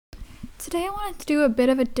Today I wanted to do a bit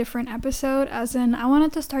of a different episode, as in I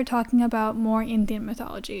wanted to start talking about more Indian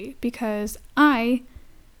mythology because I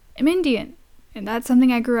am Indian and that's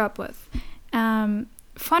something I grew up with.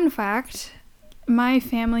 Fun fact, my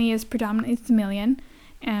family is predominantly Tamilian,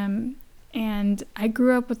 and I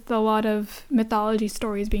grew up with a lot of mythology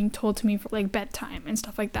stories being told to me for like bedtime and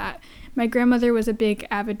stuff like that. My grandmother was a big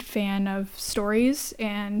avid fan of stories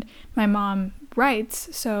and my mom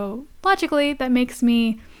writes, so logically that makes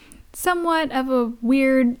me somewhat of a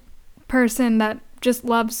weird person that just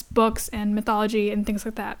loves books and mythology and things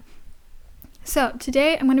like that. So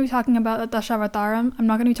today I'm going to be talking about the Dashavataram. I'm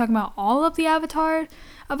not going to be talking about all of the avatars.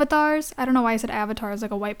 I don't know why I said avatars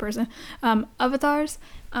like a white person. Avatars.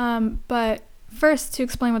 But first, to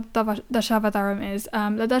explain what the Dashavataram is.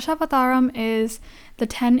 The Dashavataram is the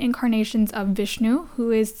 10 incarnations of Vishnu, who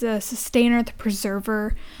is the sustainer, the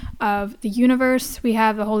preserver of the universe. We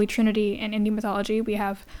have the Holy Trinity in Indian mythology. We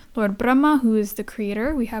have Lord Brahma, who is the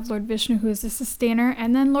creator. We have Lord Vishnu, who is the sustainer.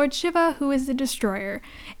 And then Lord Shiva, who is the destroyer.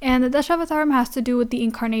 And the Dashavataram has to do with the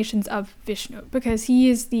incarnations of Vishnu, because he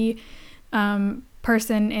is the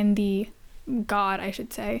person in the god, I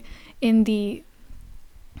should say, in the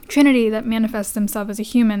Trinity that manifests himself as a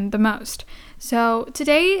human the most. So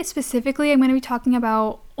today specifically I'm going to be talking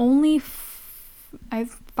about only 5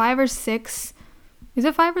 or 6. Is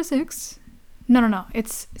it 5 or 6? No,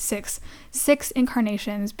 it's 6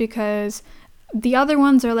 incarnations, because the other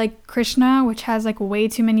ones are like Krishna, which has like way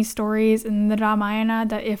too many stories, and the Ramayana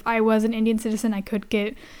that if I was an Indian citizen I could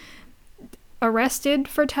get arrested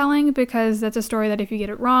for telling, because that's a story that if you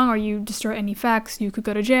get it wrong or you destroy any facts, you could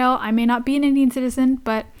go to jail. I may not be an Indian citizen,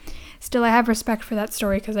 but still I have respect for that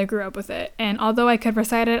story because I grew up with it. And although I could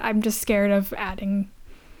recite it, I'm just scared of adding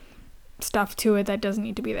stuff to it that doesn't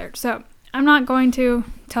need to be there. So I'm not going to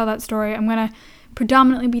tell that story. I'm going to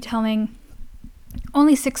predominantly be telling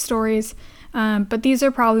only 6 stories, but these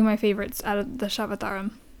are probably my favorites out of the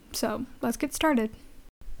Dashavataram. So let's get started.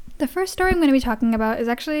 The first story I'm going to be talking about is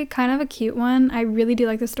actually kind of a cute one. I really do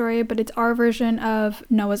like the story, but it's our version of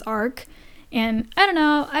Noah's Ark. And I don't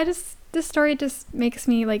know, this story just makes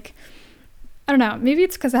me like, I don't know, maybe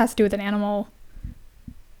it's because it has to do with an animal.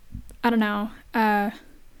 I don't know.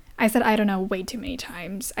 I said I don't know way too many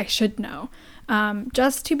times. I should know.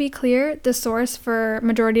 Just to be clear, the source for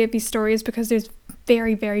majority of these stories, because there's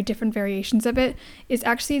very, very different variations of it, is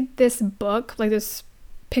actually this book, like this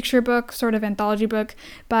picture book, sort of anthology book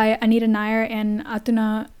by Anita Nair and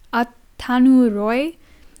Atanu Roy.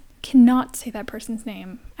 Cannot say that person's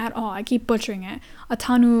name at all. I keep butchering it.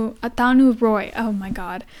 Atanu Roy. Oh my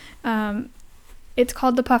god. It's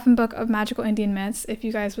called The Puffin Book of Magical Indian Myths, if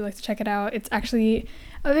you guys would like to check it out. It's actually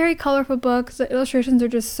a very colorful book. The illustrations are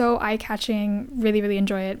just so eye-catching. Really, really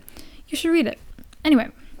enjoy it. You should read it. Anyway,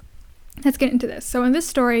 let's get into this. So in this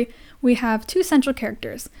story, we have 2 central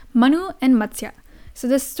characters, Manu and Matsya. So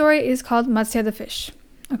this story is called Matsya the Fish,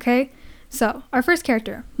 okay? So our first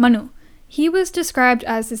character, Manu. He was described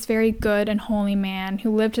as this very good and holy man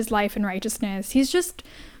who lived his life in righteousness. He's just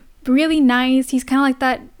really nice. He's kind of like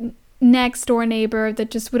that next door neighbor that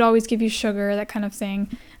just would always give you sugar, that kind of thing.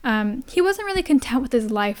 He wasn't really content with his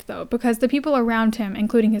life though, because the people around him,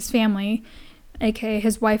 including his family, aka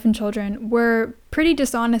his wife and children, were pretty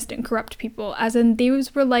dishonest and corrupt people, as in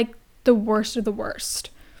these were like the worst of the worst.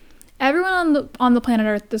 Everyone on the planet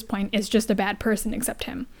Earth at this point is just a bad person except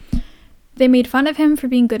him. They made fun of him for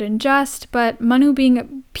being good and just, but Manu, being a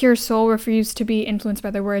pure soul, refused to be influenced by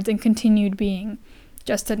their words and continued being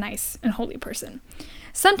just a nice and holy person.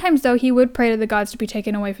 Sometimes, though, he would pray to the gods to be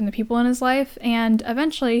taken away from the people in his life, and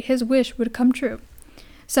eventually his wish would come true.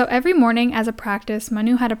 So every morning, as a practice,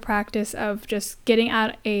 Manu had a practice of just getting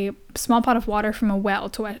out a small pot of water from a well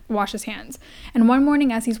to wash his hands. And one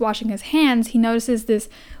morning, as he's washing his hands, he notices this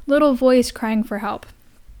little voice crying for help.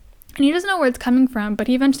 And he doesn't know where it's coming from, but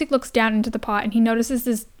he eventually looks down into the pot and he notices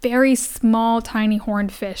this very small, tiny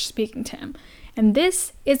horned fish speaking to him. And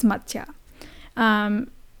this is Matsya.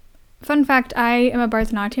 Fun fact, I am a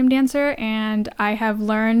Bharatanatyam dancer, and I have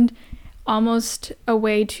learned almost a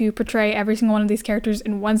way to portray every single one of these characters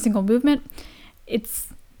in one single movement. It's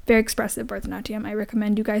very expressive, Bharatanatyam. I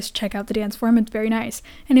recommend you guys check out the dance form. It's very nice.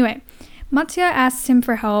 Anyway, Matsya asks him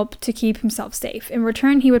for help to keep himself safe. In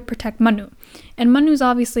return, he would protect Manu. And Manu's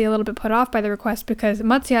obviously a little bit put off by the request because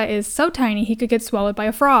Matsya is so tiny he could get swallowed by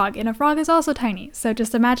a frog, and a frog is also tiny, so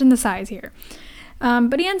just imagine the size here.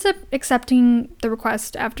 But he ends up accepting the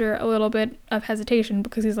request after a little bit of hesitation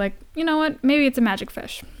because he's like, you know what, maybe it's a magic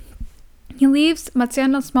fish. He leaves Matsya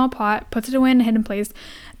in a small pot, puts it away in a hidden place,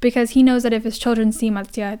 because he knows that if his children see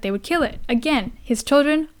Matsya, they would kill it. Again, his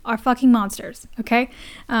children are fucking monsters, okay?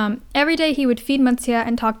 Every day he would feed Matsya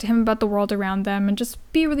and talk to him about the world around them and just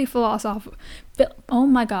be really philosophical. Oh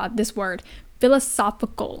my god, this word.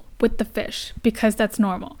 Philosophical with the fish, because that's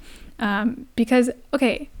normal. Because,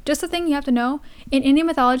 okay, just the thing you have to know, in Indian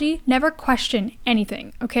mythology, never question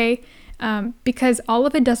anything, okay? Because all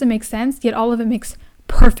of it doesn't make sense, yet all of it makes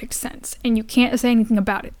perfect sense, and you can't say anything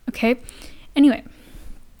about it, okay? Anyway,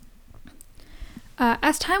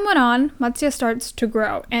 as time went on, Matsya starts to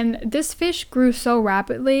grow, and this fish grew so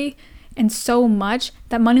rapidly and so much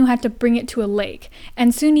that Manu had to bring it to a lake,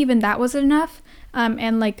 and soon even that wasn't enough,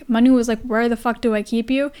 and like Manu was like, where the fuck do I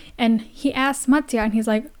keep you? And he asked Matsya, and he's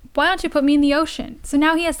like, why don't you put me in the ocean? So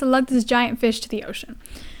now he has to lug this giant fish to the ocean.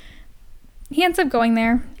 He ends up going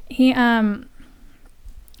there. He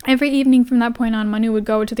every evening from that point on, Manu would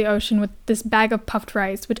go to the ocean with this bag of puffed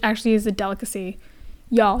rice, which actually is a delicacy.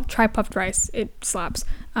 Y'all, try puffed rice. It slaps.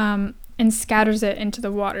 And scatters it into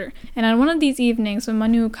the water. And on one of these evenings, when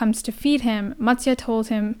Manu comes to feed him, Matsya tells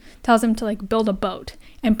him to like build a boat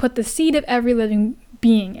and put the seed of every living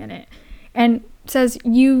being in it. And says,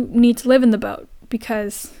 you need to live in the boat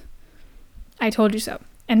because I told you so.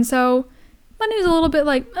 And so Manu's a little bit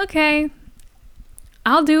like, okay,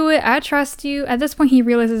 I'll do it. I trust you. At this point, he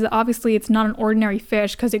realizes that obviously it's not an ordinary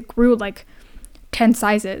fish because it grew like 10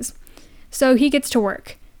 sizes. So he gets to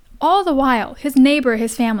work. All the while, his neighbor,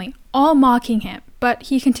 his family, all mocking him. But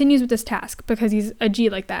he continues with this task because he's a G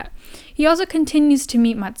like that. He also continues to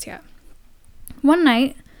meet Matsya. One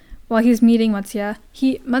night, while he's meeting Matsya,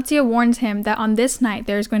 Matsya warns him that on this night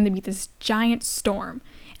there's going to be this giant storm.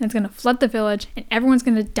 And it's going to flood the village, and everyone's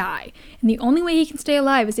going to die. And the only way he can stay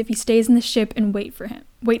alive is if he stays in the ship and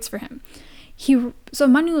waits for him. So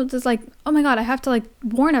Manu is like, oh my god, I have to like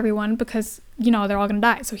warn everyone because, they're all going to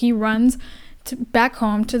die. So he runs back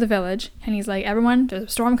home to the village, and he's like, everyone, there's a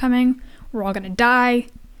storm coming. We're all going to die.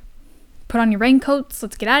 Put on your raincoats.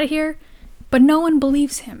 Let's get out of here. But no one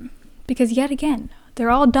believes him because, yet again, they're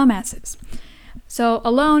all dumbasses. So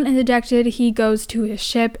alone and dejected, he goes to his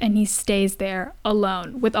ship and he stays there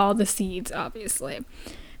alone with all the seeds, obviously.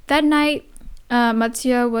 That night,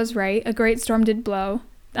 Matsya was right. A great storm did blow.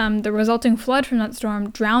 The resulting flood from that storm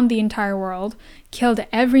drowned the entire world, killed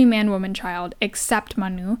every man, woman, child, except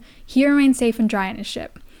Manu. He remained safe and dry in his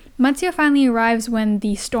ship. Matsya finally arrives when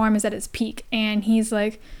the storm is at its peak, and he's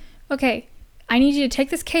like, okay, I need you to take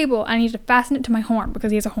this cable, I need you to fasten it to my horn,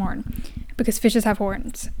 because he has a horn, because fishes have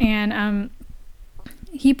horns. And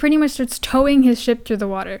he pretty much starts towing his ship through the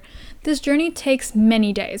water. This journey takes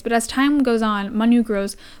many days, but as time goes on, Manu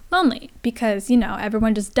grows lonely because,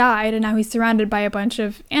 everyone just died and now he's surrounded by a bunch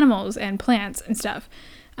of animals and plants and stuff.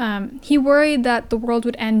 He worried that the world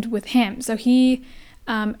would end with him, so he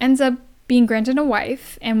ends up being granted a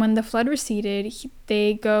wife, and when the flood receded,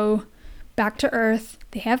 they go back to Earth,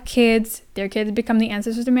 they have kids, their kids become the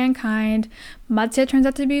ancestors of mankind, Matsya turns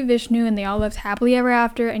out to be Vishnu, and they all lived happily ever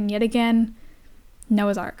after, and yet again,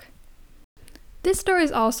 Noah's Ark. This story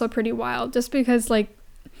is also pretty wild, just because,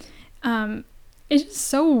 it's just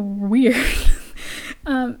so weird.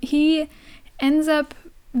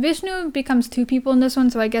 Vishnu becomes two people in this one,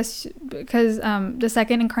 so I guess because the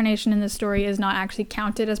second incarnation in this story is not actually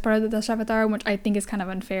counted as part of the Dashavatar, which I think is kind of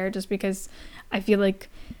unfair, just because I feel like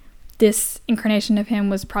this incarnation of him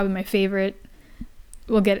was probably my favorite.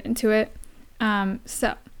 We'll get into it.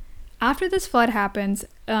 So, after this flood happens,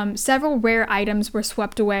 several rare items were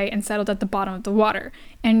swept away and settled at the bottom of the water.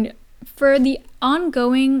 And for the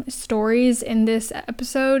ongoing stories in this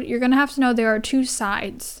episode, you're going to have to know there are two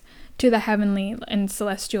sides to the heavenly and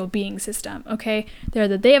celestial being system, okay? There are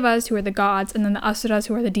the Devas, who are the gods, and then the Asuras,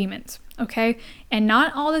 who are the demons, okay? And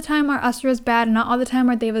not all the time are Asuras bad, and not all the time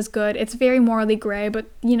are Devas good. It's very morally gray, but,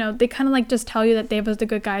 they kind of just tell you that Devas are the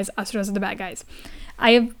good guys, Asuras are the bad guys.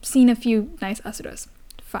 I have seen a few nice Asuras.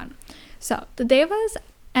 Fun. So, the Devas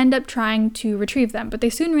end up trying to retrieve them, but they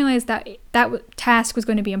soon realize that task was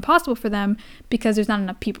going to be impossible for them because there's not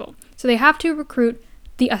enough people. So they have to recruit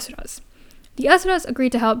the Asuras. The Asuras agree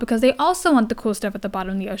to help because they also want the cool stuff at the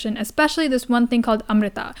bottom of the ocean, especially this one thing called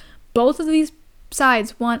Amrita. Both of these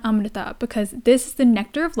sides want Amrita because this is the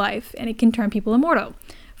nectar of life and it can turn people immortal.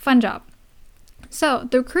 Fun job. So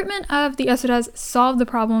the recruitment of the Asuras solved the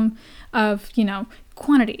problem of,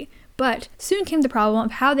 quantity, but soon came the problem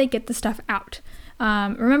of how they get the stuff out.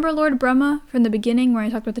 Remember Lord Brahma from the beginning where I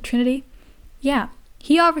talked about the Trinity? Yeah.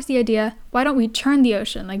 He offers the idea, why don't we churn the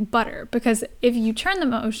ocean like butter? Because if you churn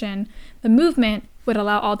the ocean, the movement would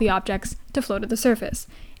allow all the objects to float at the surface.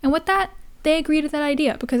 And with that, they agree to that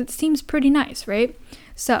idea because it seems pretty nice, right?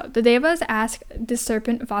 So the Devas ask the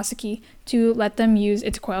serpent Vasuki to let them use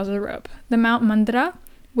its coils as a rope. The Mount Mandara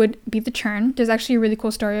would be the churn. There's actually a really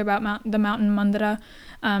cool story about the mountain Mandara.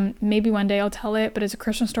 Maybe one day I'll tell it, but it's a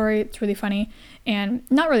Christian story. It's really funny, and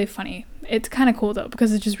not really funny. It's kind of cool though,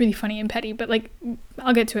 because it's just really funny and petty, but like,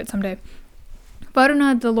 I'll get to it someday.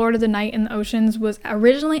 Varuna, the lord of the night and the oceans, was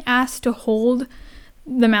originally asked to hold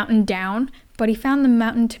the mountain down, but he found the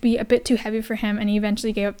mountain to be a bit too heavy for him, and he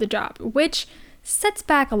eventually gave up the job, which sets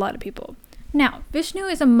back a lot of people. Now, Vishnu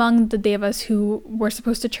is among the devas who were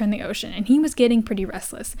supposed to churn the ocean, and he was getting pretty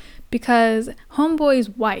restless because Homeboy's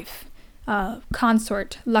wife,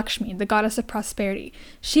 consort Lakshmi, the goddess of prosperity,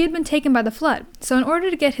 she had been taken by the flood. So in order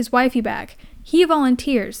to get his wifey back, he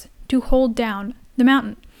volunteers to hold down the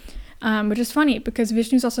mountain, which is funny because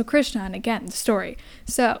Vishnu's also Krishna, and again, the story.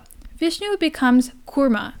 So Vishnu becomes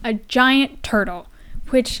Kurma, a giant turtle,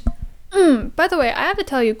 which, by the way, I have to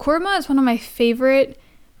tell you, Kurma is one of my favorite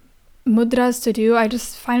mudras to do. I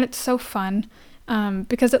just find it so fun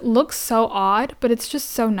because it looks so odd, but it's just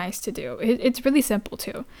so nice to do. It's really simple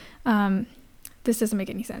too. This doesn't make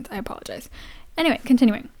any sense. I apologize. Anyway,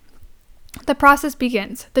 continuing. The process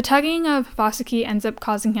begins. The tugging of Vasuki ends up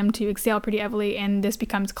causing him to exhale pretty heavily, and this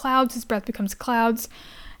becomes clouds. His breath becomes clouds.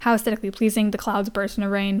 How aesthetically pleasing. The clouds burst into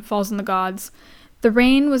rain, falls on the gods. The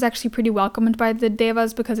rain was actually pretty welcomed by the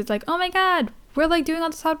devas because it's like, oh my god, we're like doing all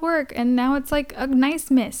this hard work, and now it's like a nice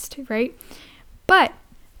mist, right? But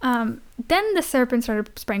then the serpent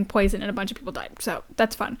started spraying poison and a bunch of people died, so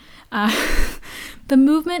that's fun. The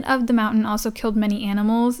movement of the mountain also killed many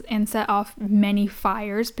animals and set off many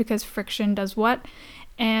fires because friction does what?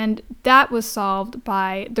 And that was solved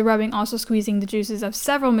by the rubbing also squeezing the juices of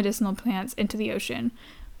several medicinal plants into the ocean,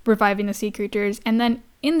 reviving the sea creatures. And then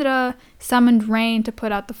Indra summoned rain to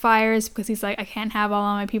put out the fires because he's like, I can't have all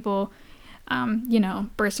of my people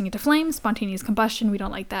bursting into flames, spontaneous combustion. We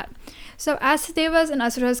don't like that. So as the devas and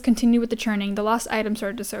asuras continue with the churning, the lost items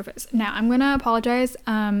started to surface. Now, I'm going to apologize.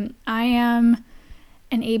 I am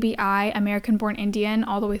an ABI, American-born Indian,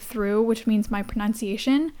 all the way through, which means my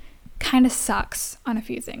pronunciation kind of sucks on a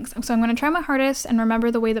few things. So I'm going to try my hardest and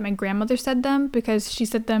remember the way that my grandmother said them because she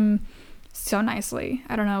said them so nicely.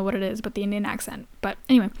 I don't know what it is, but the Indian accent. But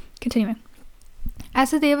anyway, continuing.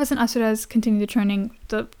 As the devas and asuras continued the churning,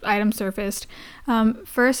 the items surfaced.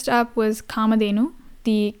 First up was Kamadhenu,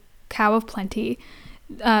 the cow of plenty.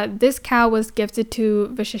 This cow was gifted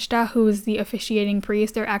to Vashishta, who is the officiating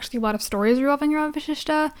priest. There are actually a lot of stories revolving around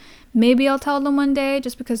Vashishta. Maybe I'll tell them one day,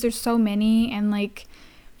 just because there's so many, and like,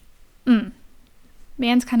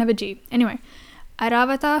 man's kind of a G. Anyway,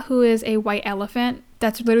 Airavata, who is a white elephant.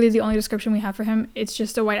 That's literally the only description we have for him. It's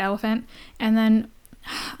just a white elephant. And then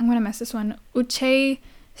I'm gonna mess this one. Uche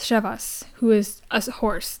Sravas, who is a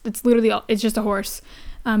horse. It's just a horse.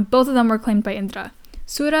 Both of them were claimed by Indra.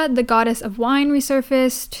 Sura, the goddess of wine,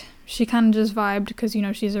 resurfaced. She kind of just vibed because,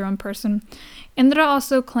 she's her own person. Indra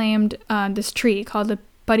also claimed this tree called the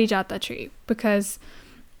Parijata tree because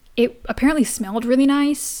it apparently smelled really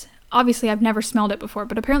nice. Obviously, I've never smelled it before,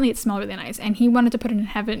 but apparently it smelled really nice. And he wanted to put it in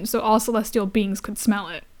heaven so all celestial beings could smell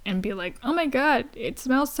it and be like, oh my god, it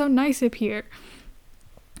smells so nice up here.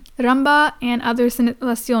 Ramba and other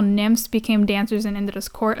celestial nymphs became dancers in Indra's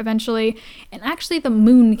court eventually, and actually the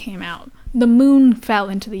moon came out. The moon fell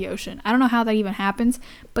into the ocean. I don't know how that even happens,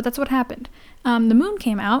 but that's what happened. The moon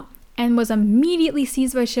came out and was immediately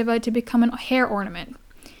seized by Shiva to become a hair ornament.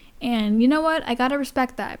 And you know what? I gotta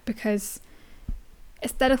respect that because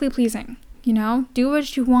aesthetically pleasing, do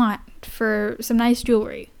what you want for some nice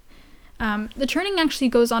jewelry. The churning actually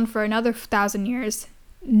goes on for another 1,000 years.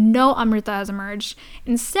 No Amrita has emerged.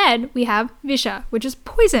 Instead, we have Visha, which is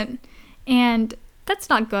poison. And that's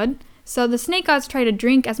not good. So the snake gods tried to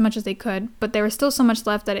drink as much as they could, but there was still so much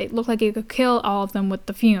left that it looked like it could kill all of them with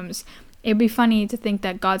the fumes. It'd be funny to think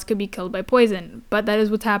that gods could be killed by poison, but that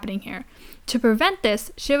is what's happening here. To prevent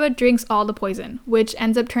this, Shiva drinks all the poison, which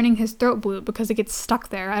ends up turning his throat blue because it gets stuck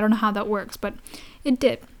there. I don't know how that works, but it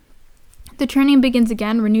did. The churning begins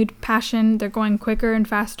again, renewed passion. They're going quicker and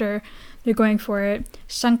faster. They're going for it.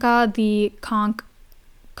 Shanka, the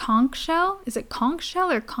conch shell? Is it conch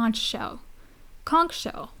shell or conch shell? Conch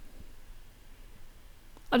shell.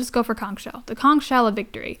 I'll just go for conch shell. The conch shell of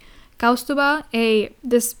victory. Kaustuba,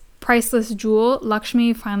 this priceless jewel.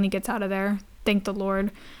 Lakshmi finally gets out of there. Thank the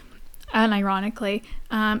Lord. Unironically.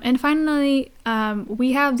 And finally,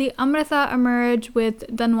 we have the Amrita emerge with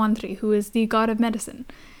Dhanvantri, who is the god of medicine.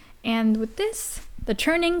 And with this, the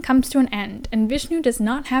churning comes to an end, and Vishnu does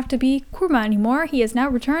not have to be Kurma anymore. He has now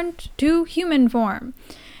returned to human form.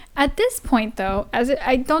 At this point, though,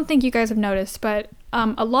 I don't think you guys have noticed, but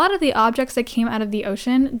a lot of the objects that came out of the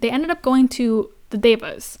ocean, they ended up going to the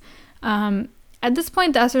Devas. At this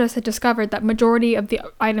point, the Asuras had discovered that majority of the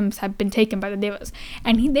items had been taken by the Devas,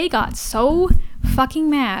 and they got so fucking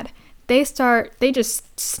mad. They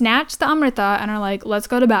just snatch the Amrita and are like, let's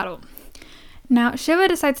go to battle. Now, Shiva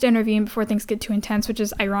decides to intervene before things get too intense, which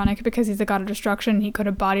is ironic because he's the god of destruction and he could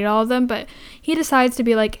have bodied all of them, but he decides to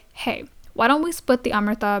be like, hey, why don't we split the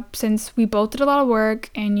Amrita since we both did a lot of work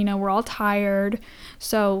and, we're all tired,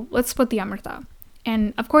 so let's split the Amrita.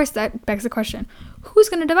 And of course, that begs the question, who's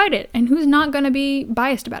going to divide it and who's not going to be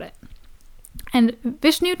biased about it? And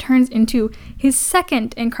Vishnu turns into his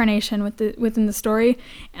second incarnation within the story,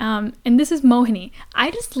 and this is Mohini.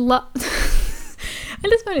 I just find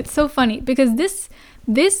it so funny because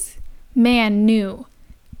this man knew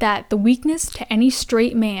that the weakness to any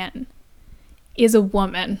straight man is a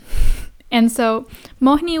woman. And so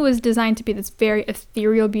Mohini was designed to be this very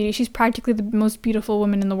ethereal beauty. She's practically the most beautiful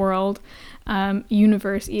woman in the world,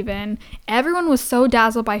 universe even. Everyone was so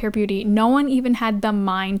dazzled by her beauty. No one even had the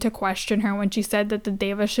mind to question her when she said that the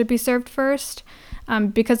Devas should be served first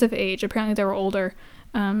because of age. Apparently they were older.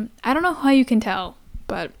 I don't know how you can tell,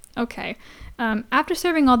 but okay. After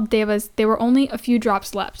serving all the Devas, there were only a few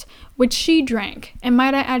drops left, which she drank. And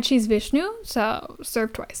might I add, she's Vishnu, so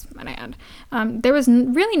served twice, might I add. There was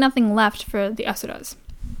really nothing left for the Asuras.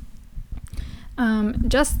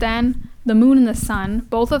 Just then, the moon and the sun,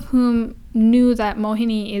 both of whom knew that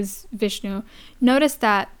Mohini is Vishnu, noticed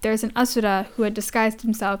that there's an Asura who had disguised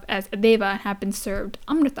himself as a Deva and had been served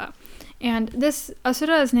Amrita. And this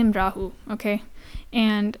Asura is named Rahu, okay?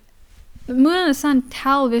 And the moon and the sun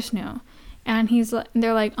tell Vishnu, and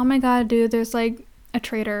they're like, oh my god, dude, there's like a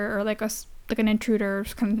traitor or like an intruder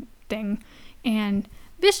kind of thing. And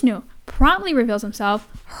Vishnu promptly reveals himself,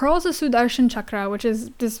 hurls a Sudarshan Chakra, which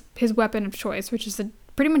is his weapon of choice, which is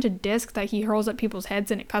pretty much a disc that he hurls at people's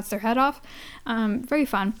heads and it cuts their head off. Very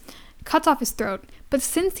fun. Cuts off his throat. But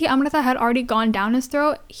since the Amrita had already gone down his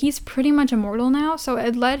throat, he's pretty much immortal now, so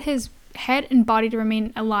it led his head and body to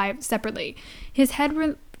remain alive separately. His head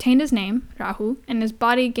retained his name, Rahu, and his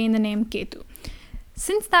body gained the name Ketu.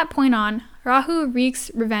 Since that point on, Rahu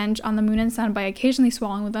wreaks revenge on the moon and sun by occasionally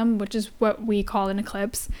swallowing them, which is what we call an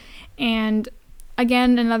eclipse. And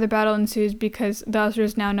again, another battle ensues because the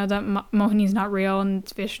Asuras now know that Mohini is not real and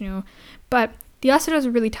it's Vishnu. But the Asuras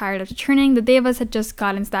were really tired after turning. The Devas had just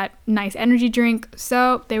gotten that nice energy drink,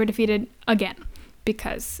 so they were defeated again.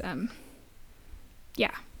 Because,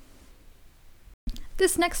 yeah.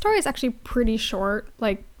 This next story is actually pretty short.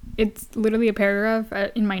 Like, it's literally a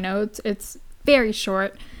paragraph in my notes. It's very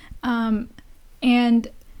short. And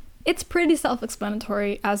it's pretty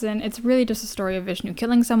self-explanatory, as in it's really just a story of Vishnu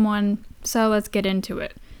killing someone. So let's get into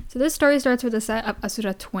it. So this story starts with a set of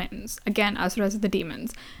Asura twins. Again, Asuras are the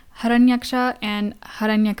demons. Haranyaksha and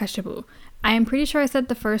Haranyakashipu. I am pretty sure I said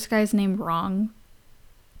the first guy's name wrong.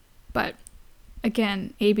 But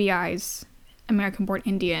again, ABI's American-born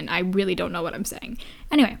Indian. I really don't know what I'm saying.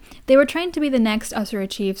 Anyway, they were trained to be the next Asura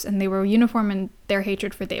chiefs, and they were uniform in their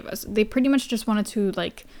hatred for Devas. They pretty much just wanted to,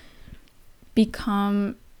 like,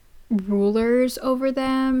 become rulers over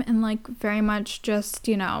them and, like, very much just,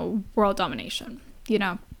 world domination.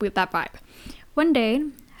 With that vibe. One day,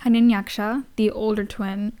 Haranyaksha, the older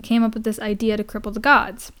twin, came up with this idea to cripple the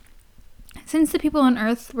gods. Since the people on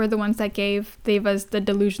Earth were the ones that gave Devas the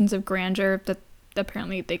delusions of grandeur that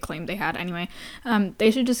apparently they claimed they had anyway,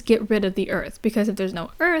 they should just get rid of the earth, because if there's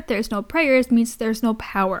no earth, there's no prayers, means there's no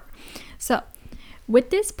power. So with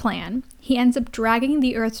this plan, he ends up dragging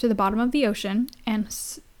the earth to the bottom of the ocean and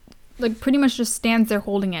pretty much just stands there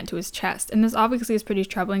holding it to his chest. And this obviously is pretty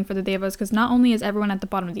troubling for the Devas, because not only is everyone at the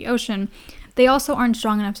bottom of the ocean, they also aren't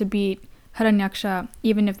strong enough to beat Haranyaksha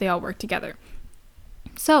even if they all work together.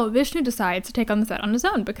 So Vishnu decides to take on the threat on his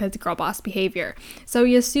own because girl boss behavior. So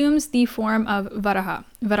he assumes the form of Varaha.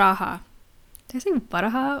 Did I say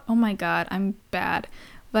Varaha? Oh my god, I'm bad.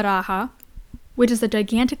 Varaha, which is a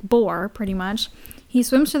gigantic boar, pretty much. He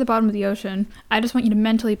swims to the bottom of the ocean. I just want you to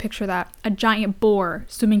mentally picture that. A giant boar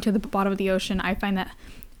swimming to the bottom of the ocean. I find that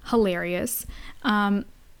hilarious.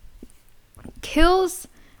 Kills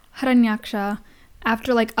Haranyaksha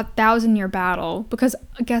after 1,000-year battle, because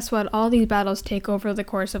guess what, all these battles take over the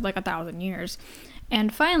course of 1,000 years,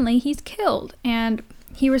 and finally he's killed, and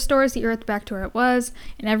he restores the earth back to where it was,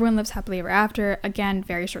 and everyone lives happily ever after. Again,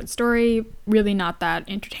 very short story, really not that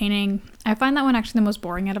entertaining. I find that one actually the most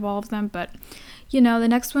boring out of all of them, but the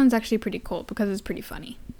next one's actually pretty cool because it's pretty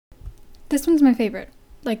funny. This one's my favorite,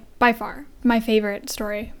 by far my favorite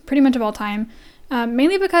story pretty much of all time.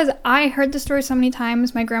 mainly because I heard the story so many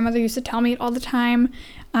times. My grandmother used to tell me it all the time.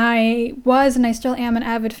 I was and I still am an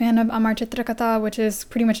avid fan of Amar Chitrakatha, which is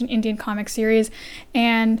pretty much an Indian comic series.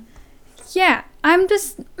 And yeah, I'm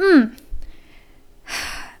just, I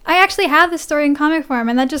actually have this story in comic form,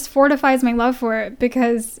 and that just fortifies my love for it,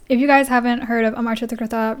 because if you guys haven't heard of Amar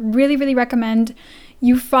Chitrakatha, really, really recommend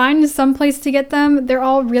you find some place to get them. They're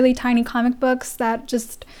all really tiny comic books that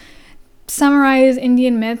just summarize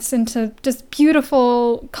Indian myths into just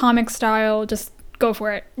beautiful comic style. Just go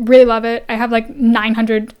for it. Really love it. I have like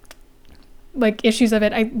 900 issues of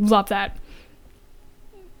it. I love that.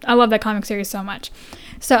 I love that comic series so much.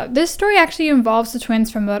 So this story actually involves the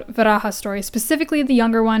twins from Varaha's story, specifically the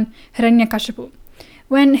younger one, Hiranyakashipu.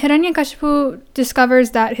 When Hiranyakashipu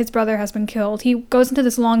discovers that his brother has been killed, he goes into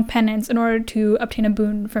this long penance in order to obtain a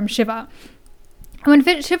boon from Shiva. And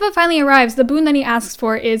when Shiva finally arrives, the boon that he asks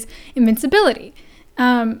for is invincibility.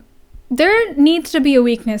 There needs to be a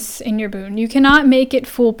weakness in your boon. You cannot make it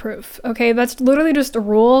foolproof, okay? That's literally just a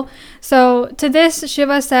rule. So to this,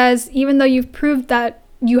 Shiva says, even though you've proved that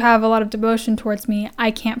you have a lot of devotion towards me,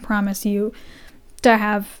 I can't promise you to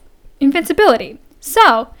have invincibility.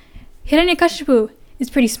 So Hiranyakashipu is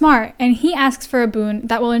pretty smart, and he asks for a boon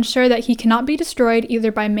that will ensure that he cannot be destroyed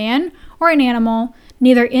either by man or an animal,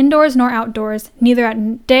 neither indoors nor outdoors, neither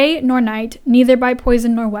at day nor night, neither by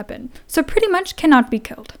poison nor weapon. So pretty much cannot be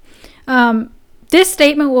killed. This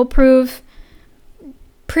statement will prove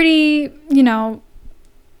pretty,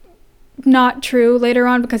 not true later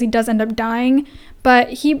on, because he does end up dying, but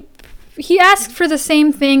he asked for the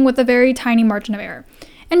same thing with a very tiny margin of error.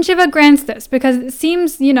 And Shiva grants this because it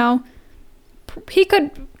seems, he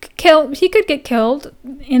could get killed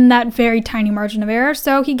in that very tiny margin of error,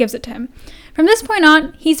 so he gives it to him. From this point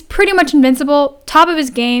on, he's pretty much invincible, top of his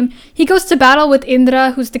game. He goes to battle with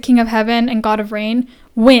Indra, who's the king of heaven and god of rain,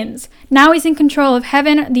 wins. Now he's in control of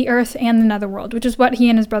heaven, the earth, and the netherworld, which is what he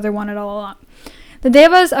and his brother wanted all along. The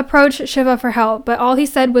Devas approached Shiva for help, but all he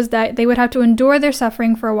said was that they would have to endure their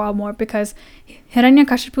suffering for a while more because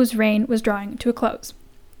Hiranyakashipu's reign was drawing to a close.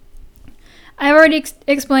 I've already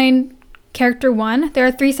explained character 1. There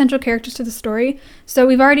are 3 central characters to the story. So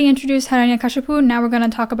we've already introduced Hiranyakashipu. Now we're going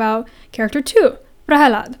to talk about character 2,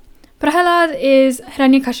 Prahalad. Prahalad is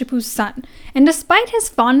Hiranyakashipu's son. And despite his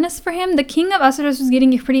fondness for him, the king of Asuras was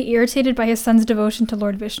getting pretty irritated by his son's devotion to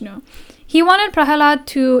Lord Vishnu. He wanted Prahalad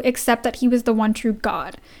to accept that he was the one true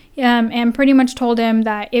god. And pretty much told him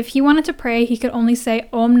that if he wanted to pray, he could only say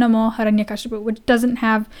Om Namo Hiranyakashipu, which doesn't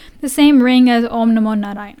have the same ring as Om Namo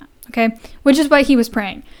Narayana. Okay? Which is what he was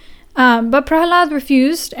praying. But Prahalad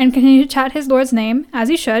refused and continued to chant his lord's name, as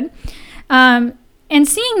he should. And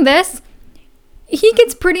seeing this, he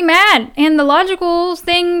gets pretty mad. And the logical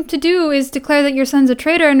thing to do is declare that your son's a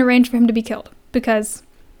traitor and arrange for him to be killed. Because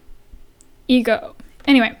ego.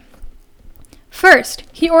 Anyway. First,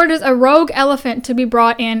 he orders a rogue elephant to be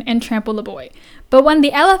brought in and trample the boy. But when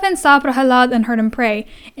the elephant saw Prahalad and heard him pray,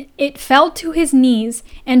 it fell to his knees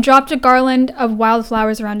and dropped a garland of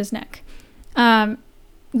wildflowers around his neck.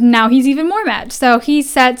 Now he's even more mad, so he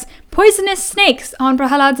sets poisonous snakes on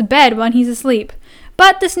Prahalad's bed when he's asleep.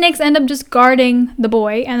 But the snakes end up just guarding the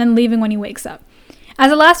boy and then leaving when he wakes up. As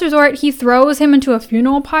a last resort, he throws him into a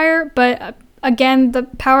funeral pyre, but again, the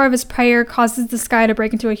power of his prayer causes the sky to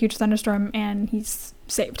break into a huge thunderstorm and he's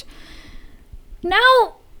saved.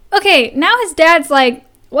 Now his dad's like,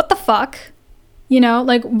 what the fuck?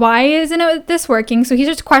 Why isn't this working? So he's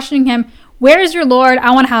just questioning him, where is your lord?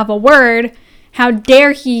 I want to have a word. How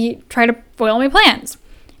dare he try to foil my plans?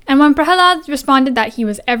 And when Prahalad responded that he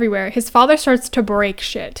was everywhere, his father starts to break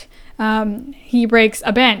shit. He breaks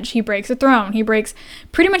a bench, he breaks a throne, he breaks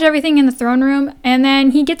pretty much everything in the throne room, and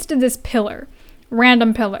then he gets to this pillar,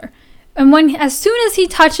 random pillar. And as soon as he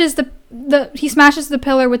touches he smashes the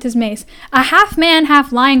pillar with his mace, a half man,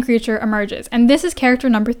 half lion creature emerges. And this is character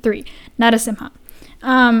number 3, Narasimha.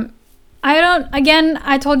 I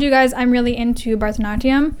told you guys I'm really into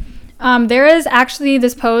Bharatanatyam. There is actually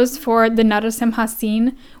this pose for the Narasimha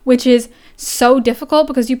scene, which is so difficult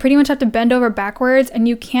because you pretty much have to bend over backwards and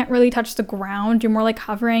you can't really touch the ground. You're more like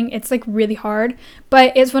hovering. It's like really hard,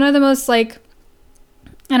 but it's one of the most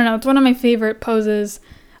it's one of my favorite poses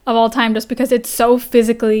of all time just because it's so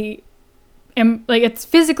physically, it's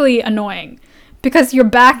physically annoying because your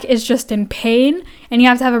back is just in pain and you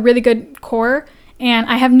have to have a really good core, and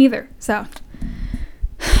I have neither. So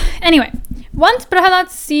anyway, once Prahalad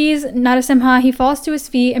sees Narasimha, he falls to his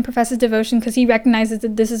feet and professes devotion because he recognizes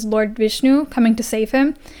that this is Lord Vishnu coming to save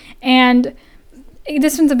him. And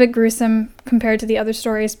this one's a bit gruesome compared to the other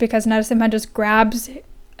stories because Narasimha just grabs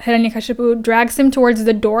Hiranyakashipu drags him towards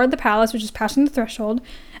the door of the palace, which is passing the threshold.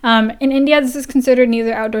 In India, this is considered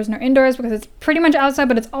neither outdoors nor indoors because it's pretty much outside,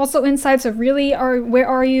 but it's also inside. So really, where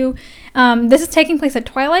are you? This is taking place at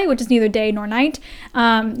twilight, which is neither day nor night.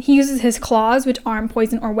 He uses his claws, which aren't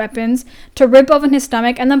poison or weapons, to rip open his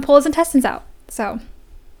stomach and then pull his intestines out. So,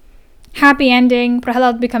 happy ending.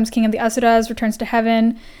 Prahalad becomes king of the Asuras, returns to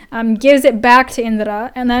heaven, gives it back to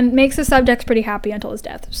Indra, and then makes his subjects pretty happy until his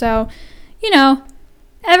death. So,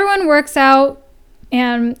 everyone works out,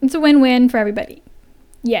 and it's a win-win for everybody.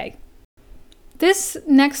 Yay. This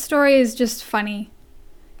next story is just funny.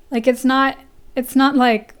 Like, it's not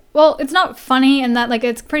like, well, it's not funny in that, like,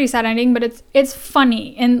 it's pretty sad ending, but it's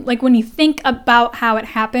funny. And, like, when you think about how it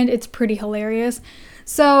happened, it's pretty hilarious.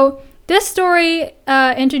 So, this story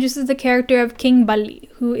introduces the character of King Balli,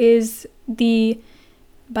 who is the...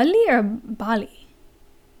 Balli or Bali?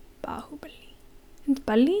 Bahubali. It's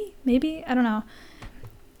Balli? Maybe? I don't know.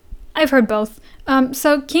 I've heard both.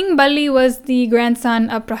 So King Balli was the grandson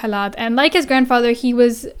of Prahalad, and like his grandfather, he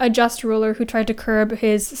was a just ruler who tried to curb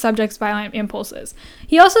his subjects' violent impulses.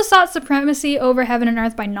 He also sought supremacy over heaven and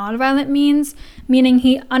earth by non-violent means, meaning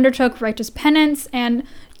he undertook righteous penance, and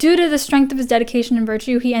due to the strength of his dedication and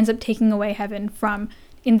virtue, he ends up taking away heaven from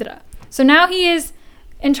Indra. So now he is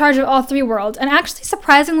in charge of all three worlds, and actually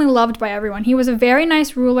surprisingly loved by everyone. He was a very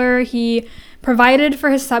nice ruler. He provided for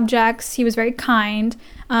his subjects. He was very kind.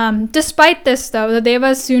 Despite this, though, the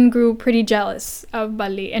Devas soon grew pretty jealous of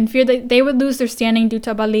Balli and feared that they would lose their standing due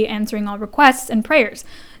to Balli answering all requests and prayers.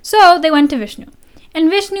 So they went to Vishnu. And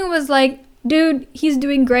Vishnu was like, dude, he's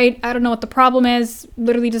doing great. I don't know what the problem is.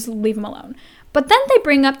 Literally just leave him alone. But then they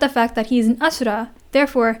bring up the fact that he's an Asura.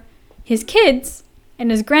 Therefore, his kids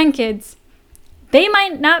and his grandkids, they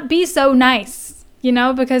might not be so nice,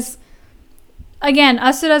 because... Again,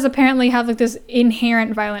 Asuras apparently have like this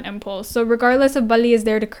inherent violent impulse. So regardless if Balli is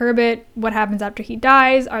there to curb it, what happens after he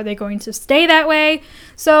dies? Are they going to stay that way?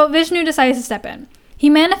 So Vishnu decides to step in. He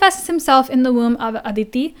manifests himself in the womb of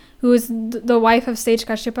Aditi, who is the wife of sage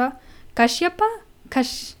Kashyapa.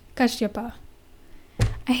 Kashyapa.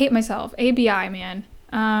 I hate myself. ABI, man.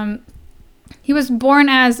 He was born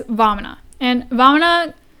as Vamana. And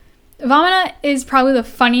Vamana is probably the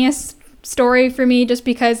funniest story for me just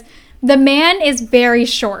because... The man is very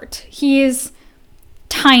short. He is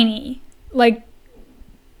tiny, like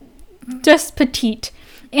just petite.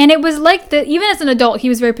 And it was like even as an adult, he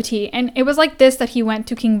was very petite. And it was like this that he went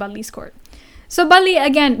to King Balli's court. So Balli,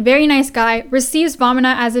 again, very nice guy, receives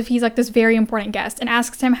Vamana as if he's like this very important guest and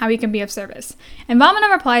asks him how he can be of service. And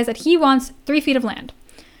Vamana replies that he wants 3 feet of land.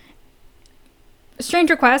 A strange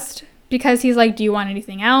request because he's like, do you want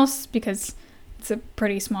anything else? Because it's a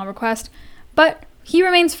pretty small request. But... he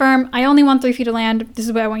remains firm. I only want 3 feet of land. This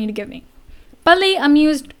is what I want you to give me. Balli,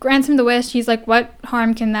 amused, grants him the wish. He's like, what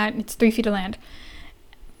harm can that? It's 3 feet of land.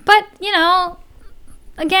 But,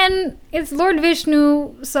 again, it's Lord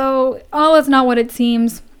Vishnu, so all is not what it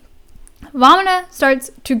seems. Vamana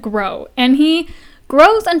starts to grow, and he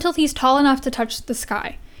grows until he's tall enough to touch the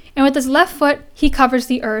sky. And with his left foot, he covers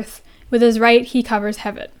the earth. With his right, he covers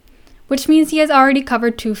heaven, which means he has already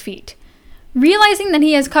covered 2 feet. Realizing that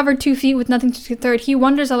he has covered 2 feet with nothing to third, he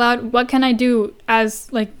wonders aloud, what can I do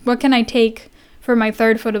what can I take for my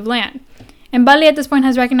 3rd foot of land? And Balli at this point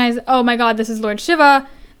has recognized, oh my god, this is Lord Shiva.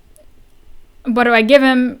 What do I give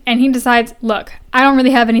him? And he decides, look, I don't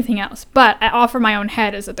really have anything else, but I offer my own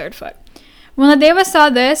head as a 3rd foot. When the Devas saw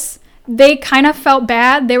this, they kind of felt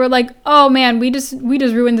bad. They were like, oh man, we just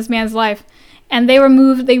ruined this man's life. And they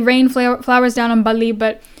rained flowers down on Balli,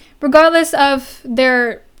 but regardless of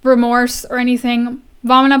their remorse or anything,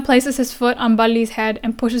 Vamana places his foot on Balli's head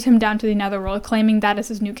and pushes him down to the netherworld, claiming that is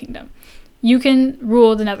his new kingdom. You can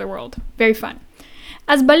rule the netherworld. Very fun.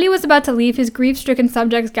 As Balli was about to leave, his grief-stricken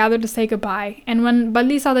subjects gathered to say goodbye, and when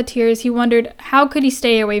Balli saw the tears, he wondered how could he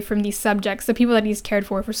stay away from these subjects, the people that he's cared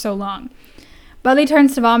for so long. Balli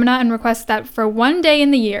turns to Vamana and requests that for 1 day in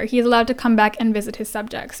the year, he is allowed to come back and visit his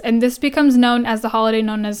subjects, and this becomes known as the holiday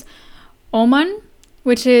known as Oman,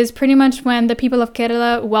 which is pretty much when the people of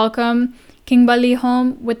Kerala welcome King Balli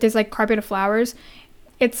home with this like carpet of flowers.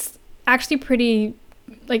 It's actually pretty,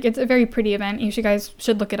 it's a very pretty event. You guys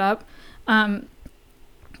should look it up.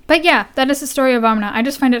 But yeah, that is the story of Vamana. I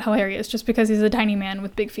just find it hilarious just because he's a tiny man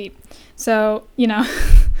with big feet. So, I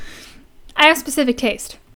have specific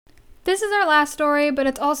taste. This is our last story, but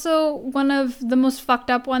it's also one of the most fucked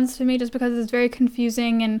up ones to me just because it's very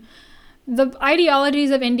confusing and the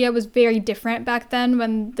ideologies of India was very different back then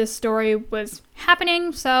when this story was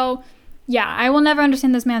happening. So, yeah, I will never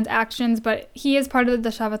understand this man's actions, but he is part of the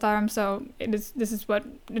Dashavatam, so this is what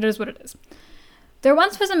it is. There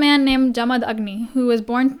once was a man named Jamad Agni who was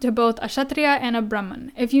born to both a Kshatriya and a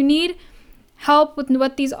Brahman. If you need help with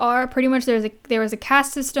what these are, pretty much there was a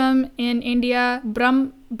caste system in India.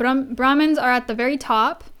 Brahmins are at the very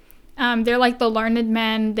top. They're like the learned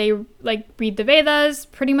men. They like read the Vedas,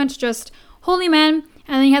 pretty much just holy men.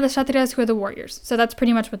 And then you have the Kshatriyas, who are the warriors. So that's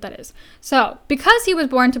pretty much what that is. So because he was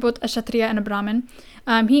born to both a Kshatriya and a Brahmin,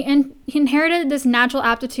 he inherited this natural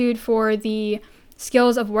aptitude for the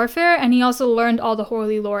skills of warfare, and he also learned all the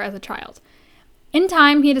holy lore as a child. In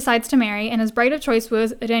time, he decides to marry, and his bride of choice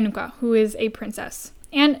was Renuka, who is a princess.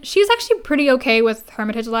 And she's actually pretty okay with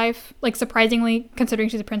hermitage life, like surprisingly, considering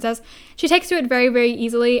she's a princess. She takes to it very, very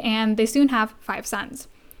easily, and they soon have 5 sons.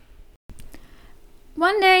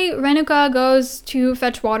 One day, Renuka goes to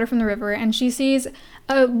fetch water from the river, and she sees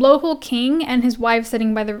a local king and his wife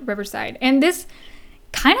sitting by the riverside. And this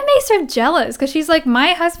kind of makes her jealous, because she's like,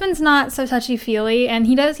 my husband's not so touchy-feely, and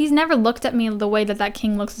he's never looked at me the way that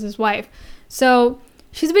king looks at his wife. So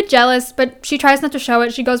she's a bit jealous, but she tries not to show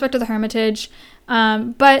it. She goes back to the hermitage.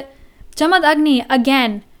 But Jamad Agni,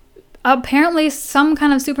 again, apparently some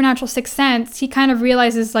kind of supernatural sixth sense, he kind of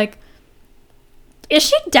realizes, like, is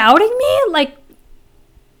she doubting me? Like,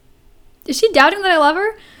 is she doubting that I love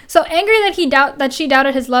her? So angry that she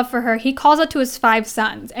doubted his love for her, he calls out to his 5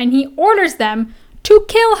 sons, and he orders them to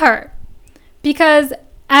kill her. Because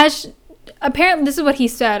apparently, this is what he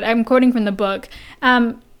said, I'm quoting from the book,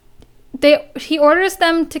 he orders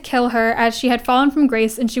them to kill her as she had fallen from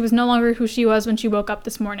grace and she was no longer who she was when she woke up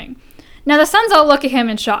this morning. Now, the sons all look at him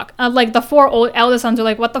in shock. Like, the 4 eldest sons are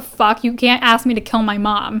like, what the fuck? You can't ask me to kill my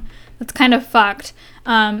mom. That's kind of fucked.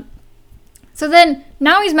 So then,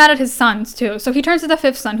 now he's mad at his sons, too. So he turns to the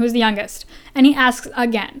 5th son, who's the youngest, and he asks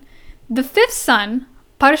again. The 5th son,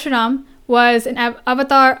 Parshuram, was an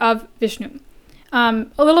avatar of Vishnu. A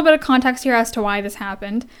little bit of context here as to why this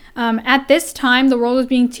happened. At this time, the world was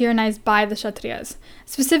being tyrannized by the Kshatriyas.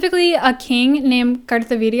 Specifically, a king named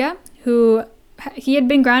Kartavirya, who he had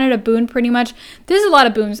been granted a boon pretty much. There's a lot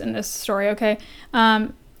of boons in this story, okay?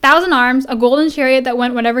 1,000 arms, a golden chariot that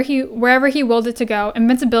went wherever he willed it to go,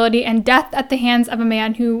 invincibility, and death at the hands of a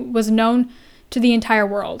man who was known to the entire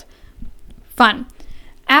world. Fun.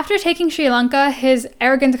 After taking Sri Lanka, his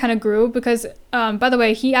arrogance kind of grew because, by the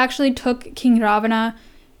way, he actually took King Ravana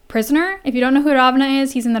prisoner. If you don't know who Ravana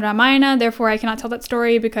is, he's in the Ramayana. Therefore, I cannot tell that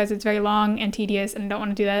story because it's very long and tedious, and I don't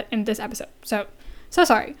want to do that in this episode. So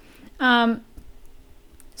sorry.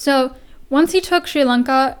 So once he took Sri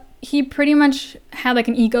Lanka, he pretty much had like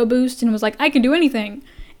an ego boost and was like, I can do anything.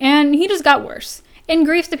 And he just got worse. In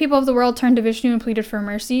grief, the people of the world turned to Vishnu and pleaded for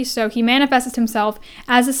mercy, so he manifested himself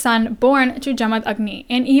as a son born to Jamad Agni.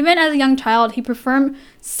 And even as a young child, he performed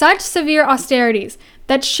such severe austerities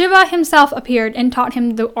that Shiva himself appeared and taught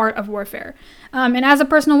him the art of warfare. And as a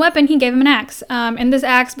personal weapon, he gave him an axe. And this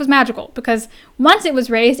axe was magical, because once it was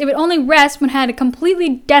raised, it would only rest when it had completely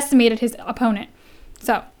decimated his opponent.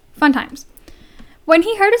 So, fun times. When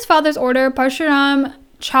he heard his father's order, Parshuram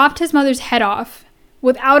chopped his mother's head off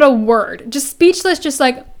without a word. Just speechless, just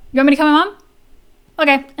like, you want me to kill my mom?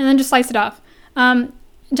 Okay, and then just sliced it off.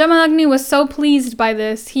 Jamad Agni was so pleased by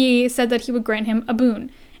this, he said that he would grant him a boon.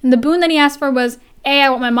 And the boon that he asked for was, A, I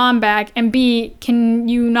want my mom back, and B, can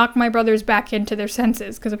you knock my brothers back into their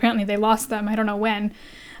senses? Because apparently they lost them, I don't know when.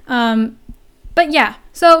 But yeah,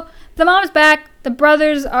 so the mom's back, the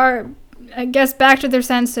brothers are, I guess, back to their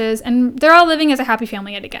senses, and they're all living as a happy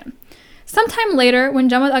family yet again. Sometime later, when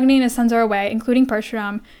Jamad Agni and his sons are away, including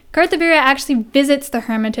Parshuram, Kartavirya actually visits the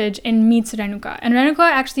hermitage and meets Renuka. And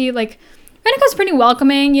Renuka's pretty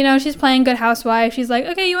welcoming, you know, she's playing good housewife. She's like,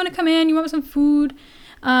 okay, you want to come in? You want some food?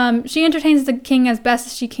 She entertains the king as best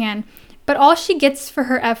as she can. But all she gets for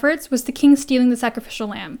her efforts was the king stealing the sacrificial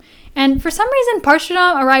lamb. And for some reason,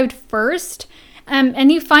 Parshuram arrived first, and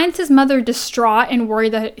he finds his mother distraught and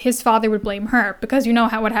worried that his father would blame her, because you know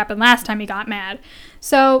what happened last time he got mad.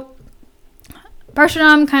 So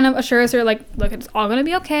Parshuram kind of assures her, like, look, it's all going to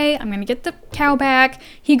be okay. I'm going to get the cow back.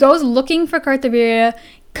 He goes looking for Kartavirya,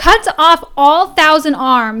 cuts off all 1,000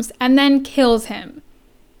 arms, and then kills him.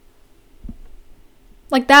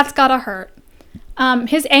 Like, that's gotta hurt.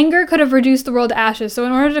 His anger could have reduced the world to ashes, so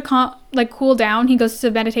in order to cool down, he goes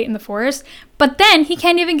to meditate in the forest. But then he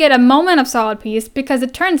can't even get a moment of solid peace, because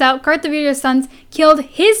it turns out Kartavirya's sons killed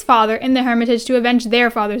his father in the hermitage to avenge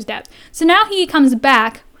their father's death. So now he comes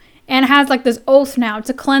back and has like this oath now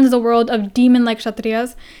to cleanse the world of demon-like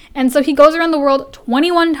Kshatriyas. And so he goes around the world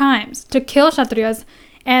 21 times to kill Kshatriyas,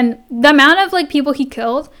 and the amount of like people he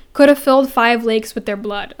killed could have filled 5 lakes with their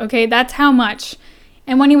blood. Okay, that's how much.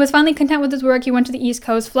 And when he was finally content with his work, he went to the east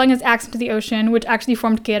coast, flung his axe into the ocean, which actually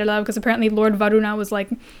formed Kerala, because apparently Lord Varuna was like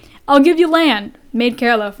I'll give you land, made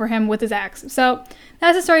Kerala for him with his axe. So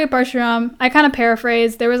that's the story of Parshuram. I kind of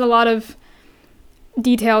paraphrased. There was a lot of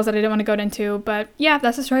details that I didn't want to go into, but yeah,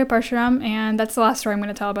 that's the story of Parshuram, and that's the last story I'm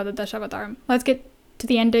going to tell about the Dashavataram. Let's get to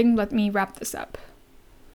the ending. Let me wrap this up.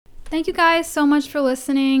 Thank you guys so much for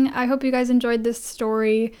listening. I hope you guys enjoyed this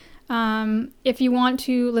story. If you want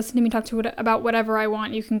to listen to me talk about whatever I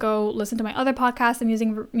want, you can go listen to my other podcast,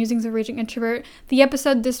 The Musings of a Raging Introvert. The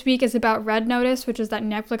episode this week is about Red Notice, which is that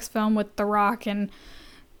Netflix film with The Rock and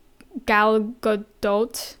Gal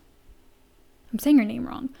Gadot. I'm saying her name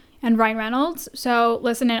wrong. And Ryan Reynolds. So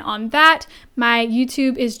listen in on that. My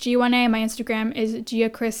YouTube is Gia1A, my Instagram is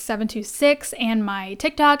GiaChris726, and my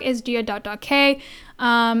TikTok is Gia.k.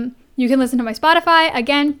 You can listen to my Spotify,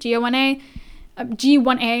 again, Gia1A.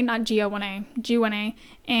 G1A, not Gia1A, G1A.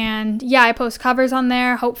 And yeah, I post covers on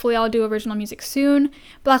there. Hopefully I'll do original music soon.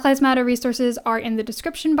 Black Lives Matter resources are in the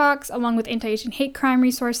description box, along with anti-Asian hate crime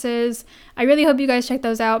resources. I really hope you guys check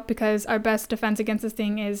those out, because our best defense against this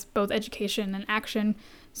thing is both education and action.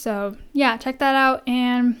 So yeah, check that out,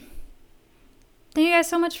 and thank you guys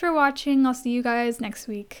so much for watching. I'll see you guys next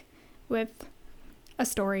week with a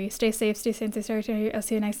story. Stay safe, stay sane, stay sanitary. I'll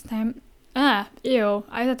see you next time. Ew,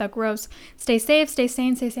 I thought that gross. Stay safe, stay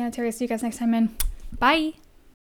sane, stay sanitary. See you guys next time, and bye.